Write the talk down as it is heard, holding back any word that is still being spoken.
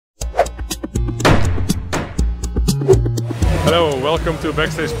Hello, welcome to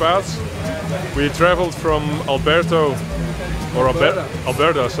Backstage Pass. We traveled from Alberta,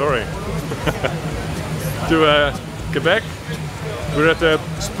 sorry, to Quebec. We're at the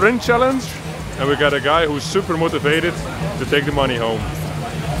Sprint Challenge and we got a guy who's super motivated to take the money home.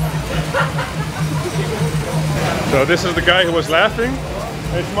 So this is the guy who was laughing.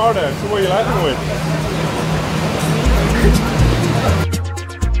 Hey Smartass, who are you laughing with?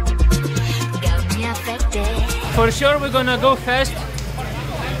 For sure we're gonna go fast.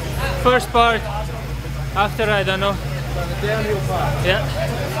 First part, after I don't know. The downhill part. Yeah.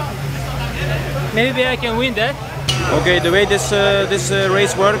 Maybe I can win that. Okay, the way this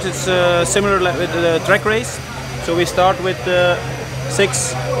race works, it's similar with the track race. So we start with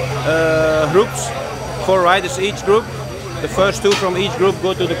 6 groups, 4 riders each group. The first 2 from each group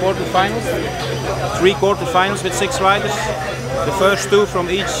go to the quarterfinals. 3 quarterfinals with 6 riders. The first 2 from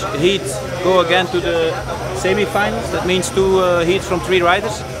each heat go again to the semi-finals. That means 2 heats from 3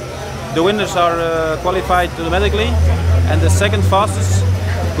 riders. The winners are qualified automatically, and the second fastest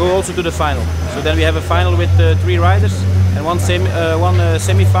go also to the final. So then we have a final with 3 riders and one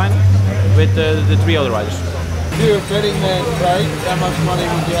semi-final with the 3 other riders. If you're a betting man, right? How much money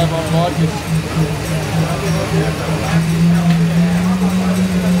would you have on Vaitkus?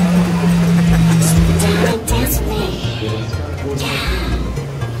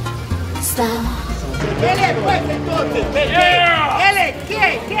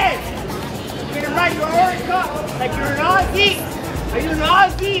 Get! You're gonna ride your Orica like you're an Aussie. Are you an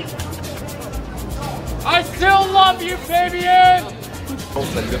Aussie? I still love you, Fabian!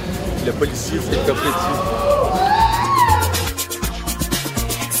 Le policier s'est tapé dessus.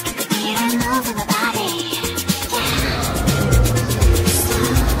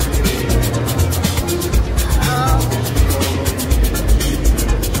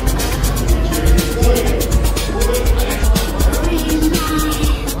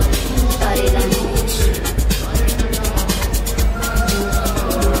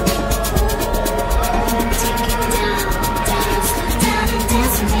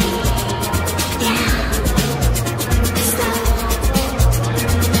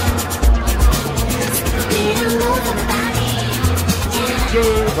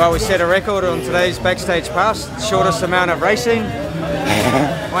 Well, we set a record on today's Backstage Pass, shortest amount of racing,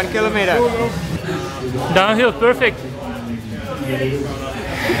 1 kilometer. Downhill, perfect.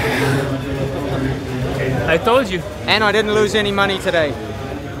 I told you. And I didn't lose any money today.